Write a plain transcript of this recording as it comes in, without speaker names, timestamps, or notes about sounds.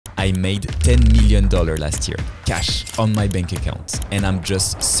I made $10 million last year, cash on my bank account, and I'm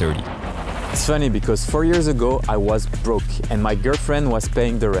just 30. It's funny because 4 years ago I was broke and my girlfriend was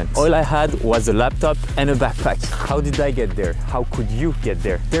paying the rent. All I had was a laptop and a backpack. How did I get there? How could you get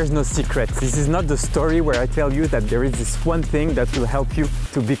there? There's no secret. This is not the story where I tell you that there is this one thing that will help you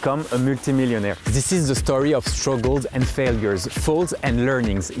to become a multimillionaire. This is the story of struggles and failures, falls and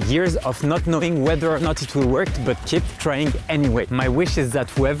learnings, years of not knowing whether or not it will work, but keep trying anyway. My wish is that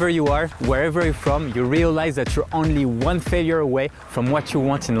whoever you are, wherever you're from, you realize that you're only one failure away from what you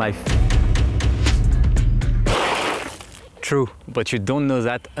want in life. True, but you don't know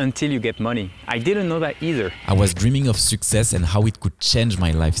that until you get money. I didn't know that either. I was dreaming of success and how it could change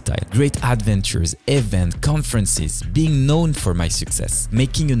my lifestyle. Great adventures, events, conferences, being known for my success,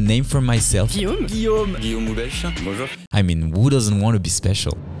 making a name for myself. Guillaume Houbelch, bonjour. I mean, who doesn't want to be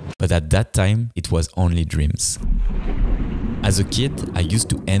special? But at that time, it was only dreams. As a kid, I used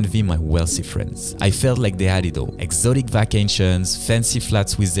to envy my wealthy friends. I felt like they had it all. Exotic vacations, fancy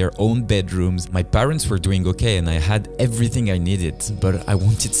flats with their own bedrooms. My parents were doing okay and I had everything I needed, but I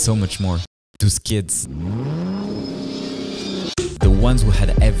wanted so much more. Those kids. The ones who had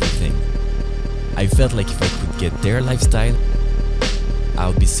everything. I felt like if I could get their lifestyle,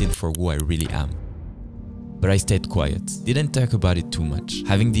 I'll be seen for who I really am. But I stayed quiet, didn't talk about it too much.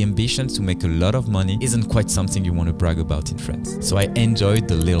 Having the ambition to make a lot of money isn't quite something you want to brag about in France. So I enjoyed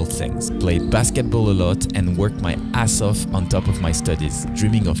the little things, played basketball a lot and worked my ass off on top of my studies,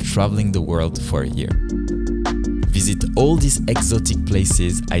 dreaming of traveling the world for a year. Visit all these exotic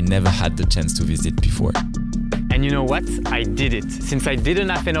places I never had the chance to visit before. And you know what? I did it. Since I didn't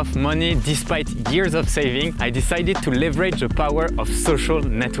have enough money despite years of saving, I decided to leverage the power of social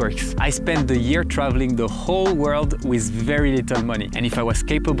networks. I spent the year traveling the whole world with very little money. And if I was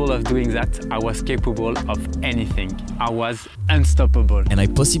capable of doing that, I was capable of anything. I was unstoppable. And I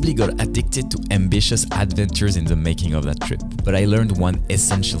possibly got addicted to ambitious adventures in the making of that trip. But I learned one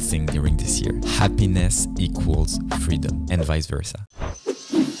essential thing during this year. Happiness equals freedom, and vice versa.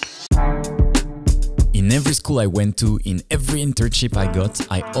 In every school I went to, in every internship I got,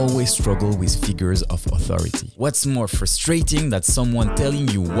 I always struggled with figures of authority. What's more frustrating than someone telling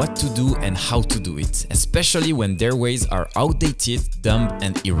you what to do and how to do it, especially when their ways are outdated, dumb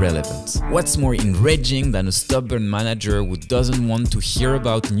and irrelevant? What's more enraging than a stubborn manager who doesn't want to hear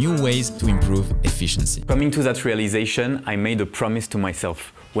about new ways to improve efficiency? Coming to that realization, I made a promise to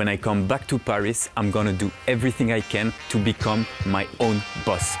myself. When I come back to Paris, I'm gonna do everything I can to become my own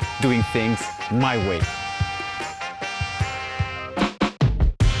boss, doing things my way.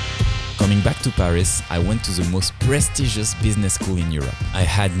 Coming back to Paris, I went to the most prestigious business school in Europe. I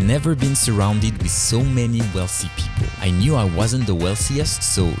had never been surrounded with so many wealthy people. I knew I wasn't the wealthiest,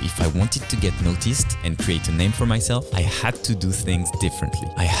 so if I wanted to get noticed and create a name for myself, I had to do things differently.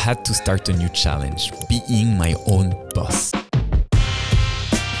 I had to start a new challenge, being my own boss.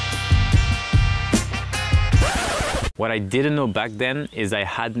 What I didn't know back then is I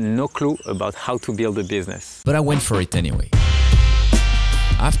had no clue about how to build a business. But I went for it anyway.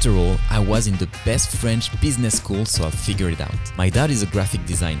 After all, I was in the best French business school, so I'll figure it out. My dad is a graphic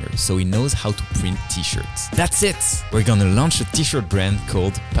designer, so he knows how to print t-shirts. That's it! We're gonna launch a t-shirt brand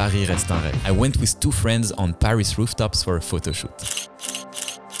called Paris Reste un Rêve. I went with 2 friends on Paris rooftops for a photo shoot.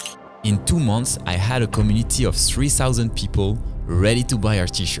 In 2 months, I had a community of 3,000 people ready to buy our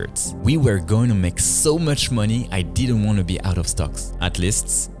t-shirts. We were going to make so much money, I didn't want to be out of stocks. At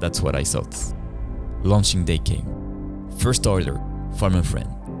least, that's what I thought. Launching day came. First order from a friend.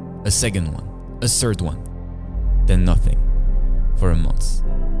 A second one. A third one. Then nothing. For a month.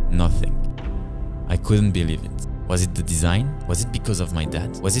 Nothing. I couldn't believe it. Was it the design? Was it because of my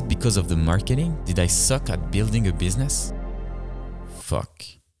dad? Was it because of the marketing? Did I suck at building a business? Fuck.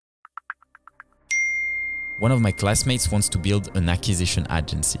 One of my classmates wants to build an acquisition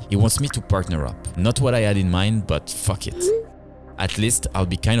agency. He wants me to partner up. Not what I had in mind, but fuck it. At least I'll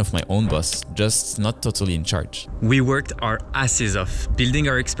be kind of my own boss, just not totally in charge. We worked our asses off, building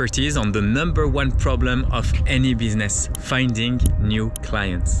our expertise on the #1 problem of any business, finding new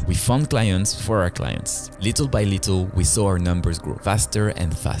clients. We found clients for our clients. Little by little, we saw our numbers grow faster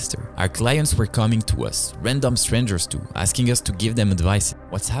and faster. Our clients were coming to us, random strangers too, asking us to give them advice.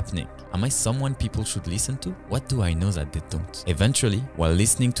 What's happening? Am I someone people should listen to? What do I know that they don't? Eventually, while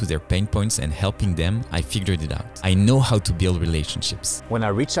listening to their pain points and helping them, I figured it out. I know how to build relationships. When I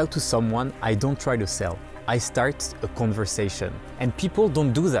reach out to someone, I don't try to sell. I start a conversation. And people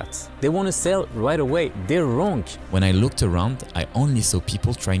don't do that. They want to sell right away. They're wrong. When I looked around, I only saw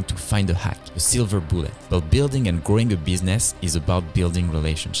people trying to find a hack, a silver bullet. But building and growing a business is about building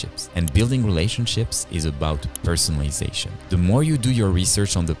relationships. And building relationships is about personalization. The more you do your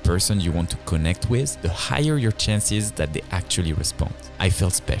research on the person you want to connect with, the higher your chances that they actually respond. I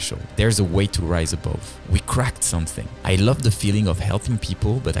felt special. There's a way to rise above. We cracked something. I loved the feeling of helping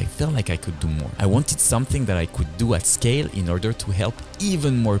people, but I felt like I could do more. I wanted something that I could do at scale in order to help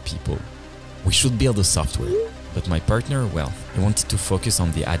even more people. We should build a software. But my partner, well, he wanted to focus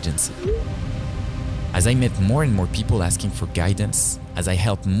on the agency. As I met more and more people asking for guidance, as I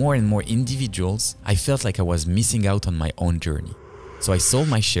helped more and more individuals, I felt like I was missing out on my own journey. So I sold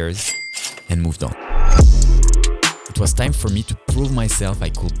my shares and moved on. It was time for me to prove myself I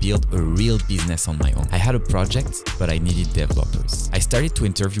could build a real business on my own. I had a project, but I needed developers. I started to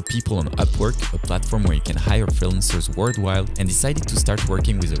interview people on Upwork, a platform where you can hire freelancers worldwide, and decided to start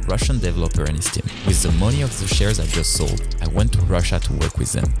working with a Russian developer and his team. With the money of the shares I just sold, I went to Russia to work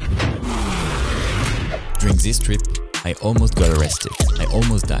with them. During this trip, I almost got arrested, I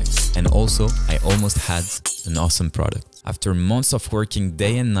almost died, and also I almost had an awesome product. After months of working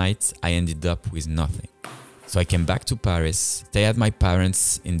day and night, I ended up with nothing. So I came back to Paris, stayed at my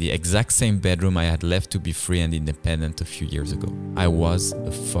parents in the exact same bedroom I had left to be free and independent a few years ago. I was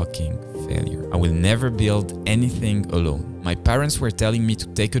a fucking failure. I will never build anything alone. My parents were telling me to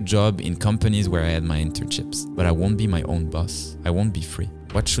take a job in companies where I had my internships, but I won't be my own boss. I won't be free.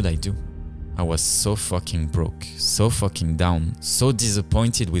 What should I do? I was so fucking broke, so fucking down, so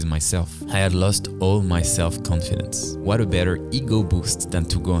disappointed with myself. I had lost all my self-confidence. What a better ego boost than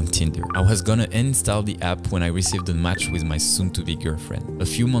to go on Tinder. I was gonna uninstall the app when I received a match with my soon-to-be girlfriend. A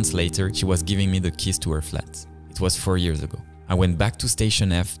few months later, she was giving me the keys to her flat. It was 4 years ago. I went back to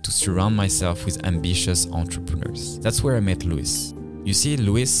Station F to surround myself with ambitious entrepreneurs. That's where I met Louis. You see,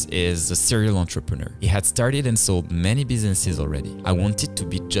 Louis is a serial entrepreneur. He had started and sold many businesses already. I wanted to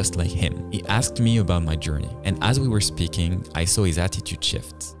be just like him. He asked me about my journey, and as we were speaking, I saw his attitude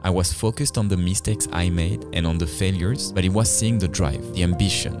shift. I was focused on the mistakes I made and on the failures, but he was seeing the drive, the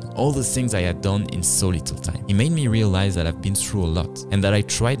ambition, all the things I had done in so little time. He made me realize that I've been through a lot and that I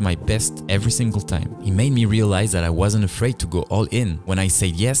tried my best every single time. He made me realize that I wasn't afraid to go all in. When I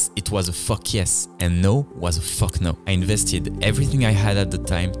said yes, it was a fuck yes, and no was a fuck no. I invested everything I had at the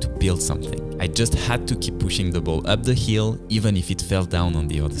time to build something. I just had to keep pushing the ball up the hill even if it fell down on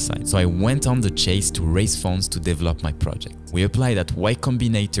the other side. So I went on the chase to raise funds to develop my project. We applied at Y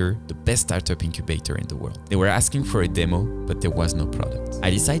Combinator, the best startup incubator in the world. They were asking for a demo, but there was no product. I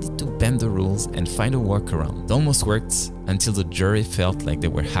decided to bend the rules and find a workaround. It almost worked until the jury felt like they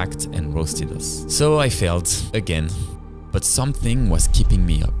were hacked and roasted us. So I failed again, but something was keeping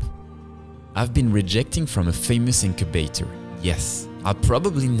me up. I've been rejecting from a famous incubator. Yes, I'll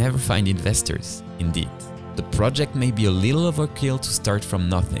probably never find investors, indeed. The project may be a little overkill to start from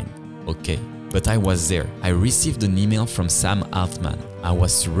nothing, okay. But I was there. I received an email from Sam Altman. I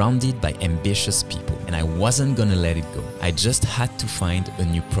was surrounded by ambitious people and I wasn't gonna let it go. I just had to find a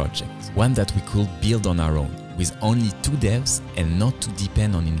new project, one that we could build on our own, with only 2 devs and not to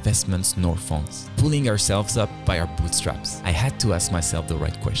depend on investments nor funds, pulling ourselves up by our bootstraps. I had to ask myself the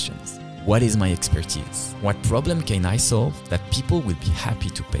right questions. What is my expertise? What problem can I solve that people will be happy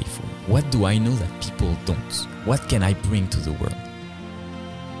to pay for? What do I know that people don't? What can I bring to the world?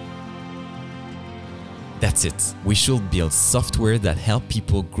 That's it. We should build software that help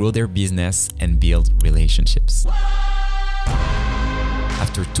people grow their business and build relationships.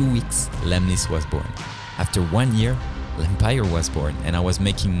 After 2 weeks, Lemlist was born. After 1 year, Lempire was born and I was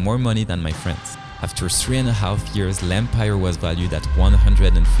making more money than my friends. After 3.5 years, Lempire was valued at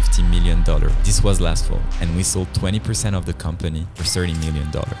 $150 million. This was last fall, and we sold 20% of the company for $30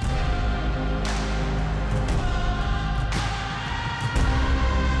 million.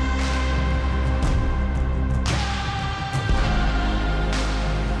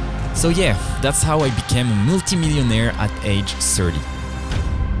 So yeah, that's how I became a multimillionaire at age 30.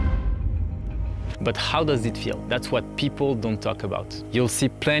 But how does it feel? That's what people don't talk about. You'll see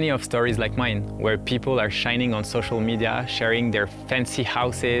plenty of stories like mine, where people are shining on social media, sharing their fancy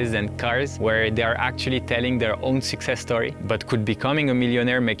houses and cars, where they are actually telling their own success story. But could becoming a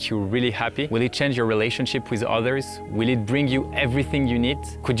millionaire make you really happy? Will it change your relationship with others? Will it bring you everything you need?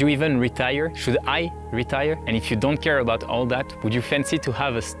 Could you even retire? Should I retire? And if you don't care about all that, would you fancy to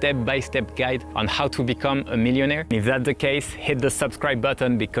have a step-by-step guide on how to become a millionaire? If that's the case, hit the subscribe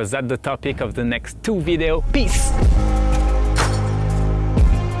button because that's the topic of the next 2 videos. Peace!